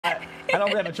I don't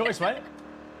really have a choice, right?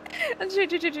 True.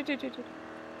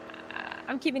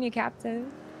 I'm keeping you captive.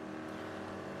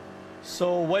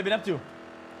 So what have you been up to?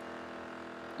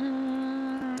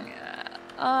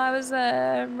 I was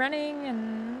running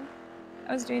and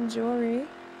I was doing jewelry.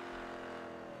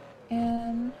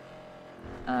 And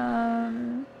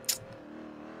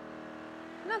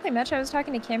nothing much. I was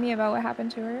talking to Cammy about what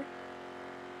happened to her.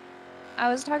 I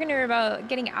was talking to her about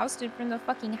getting ousted from the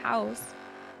fucking house.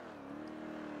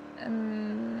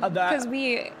 And because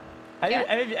we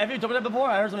have you told me that before?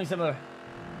 I heard something similar.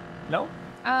 No?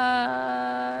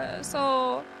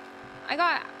 So I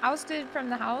got ousted from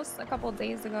the house a couple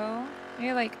days ago.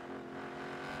 Maybe like,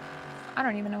 I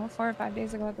don't even know, 4 or 5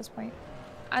 days ago at this point.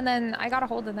 And then I got a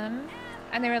hold of them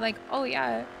and they were like, oh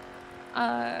yeah,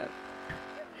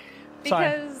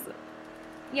 because Sorry.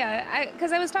 yeah,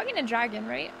 because I was talking to Dragon,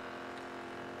 right?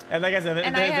 And like I said,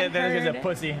 that guy's a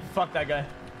pussy. Fuck that guy.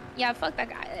 Yeah, fuck that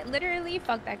guy. Literally,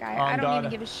 fuck that guy. Oh, I don't God. even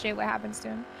give a shit what happens to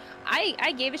him.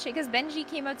 I gave a shit because Benji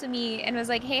came up to me and was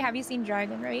like, hey, have you seen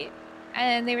Dragon, right?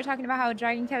 And they were talking about how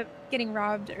Dragon kept getting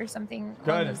robbed or something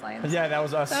along those lines. Yeah, that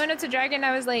was us. So I went up to Dragon.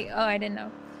 I was like, oh, I didn't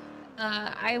know.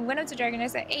 I went up to Dragon and I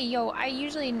said, hey, yo, I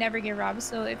usually never get robbed.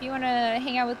 So if you want to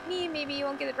hang out with me, maybe you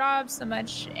won't get robbed so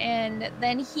much. And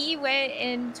then he went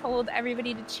and told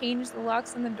everybody to change the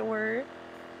locks on the door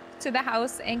to the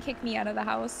house and kick me out of the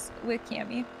house with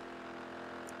Cammy.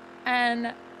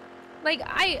 And like,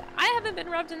 I haven't been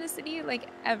robbed in the city like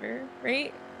ever,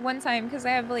 right? One time, because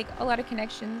I have like a lot of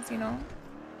connections, you know,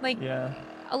 like yeah.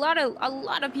 a lot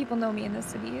of people know me in the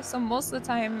city. So most of the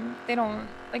time they don't,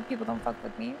 like, people don't fuck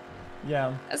with me.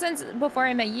 Yeah. Since before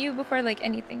I met you, before like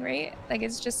anything, right? Like,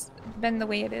 it's just been the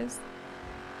way it is.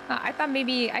 I thought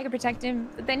maybe I could protect him,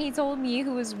 but then he told me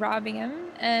who was robbing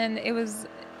him, and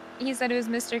he said it was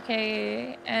Mr.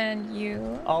 K and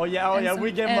you. Oh yeah,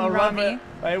 we gave him a rubber.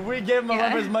 We gave him a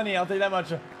rubber's money, I'll tell you that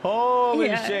much.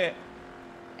 Holy shit.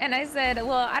 And I said,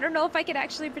 well, I don't know if I could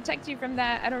actually protect you from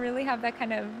that. I don't really have that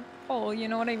kind of pull, you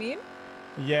know what I mean?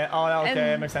 Yeah, oh, okay,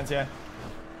 that makes sense, yeah.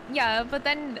 Yeah, but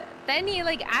then he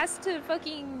like asked to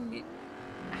fucking...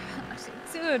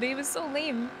 Dude, he was so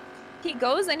lame. He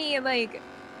goes and he like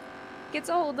gets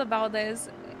a hold of Valdez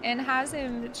and has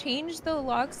him change the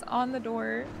locks on the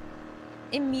door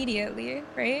immediately,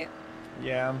 right?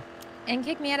 Yeah. And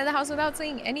kick me out of the house without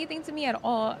saying anything to me at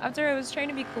all after I was trying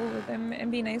to be cool with him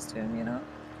and be nice to him, you know?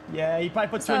 Yeah, he probably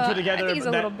put two and two together. I think he's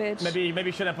a little bitch.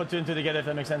 Maybe shouldn't put two and two together, if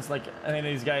that makes sense. Like, any of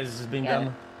these guys is being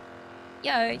dumb.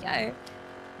 Yeah.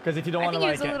 Because if you don't want to, like...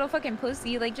 I think he was a little fucking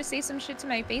pussy. Like, just say some shit to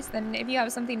my face then if you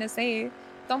have something to say.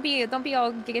 Don't be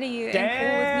all giddy and cool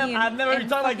with me. I've never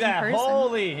talked like that. Person.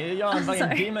 Holy, you're on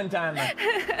fucking demon time.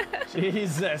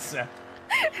 Jesus.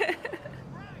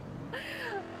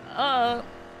 I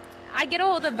get a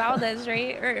hold of Valdez,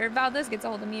 right? Or Valdez gets a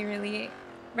hold of me, really.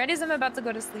 Right as I'm about to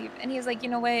go to sleep. And he's like, you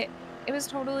know what? It was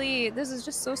totally... This is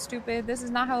just so stupid. This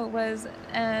is not how it was.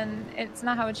 And it's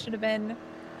not how it should have been.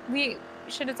 We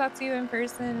should have talked to you in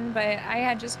person, but I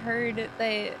had just heard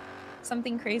that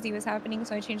something crazy was happening,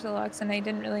 so I changed the locks and I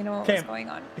didn't really know what was going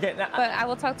on. Okay, now, but I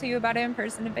will talk to you about it in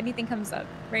person if anything comes up,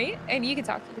 right? And you can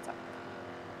talk.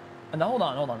 No, hold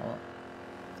on.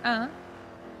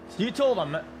 So you told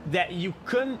him that you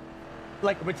couldn't,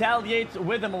 like, retaliate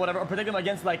with him or whatever, or protect him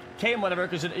against, like, K and whatever,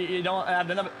 because you don't have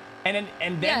the number. And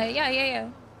then... Yeah.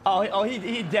 Oh,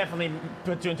 he definitely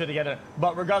put two and two together.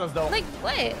 But regardless, though... Like,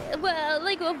 what? Well,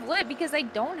 like, what? Because I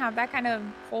don't have that kind of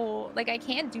whole... Like, I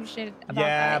can't do shit about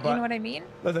that, you know what I mean?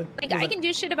 Listen, I can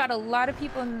do shit about a lot of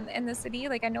people in the city.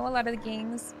 Like, I know a lot of the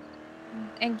gangs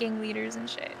and gang leaders and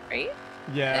shit, right?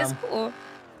 Yeah. That's cool.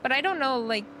 But I don't know,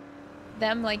 like,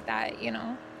 them like that, you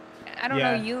know? I don't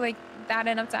know you like that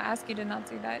enough to ask you to not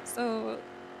do that. So,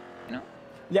 you know?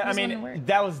 Yeah, I mean,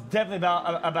 that was definitely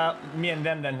about me and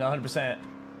them then, 100%.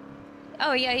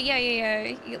 Oh, yeah.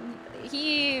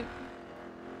 He...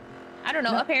 I don't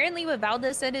know. Apparently what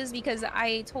Valdez said is because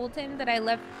I told him that I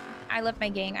left my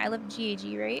gang. I left GAG,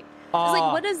 right? I was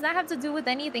like, what does that have to do with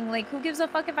anything? Like, who gives a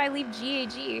fuck if I leave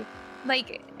GAG?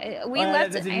 Like, we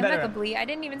left amicably. I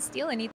didn't even steal anything.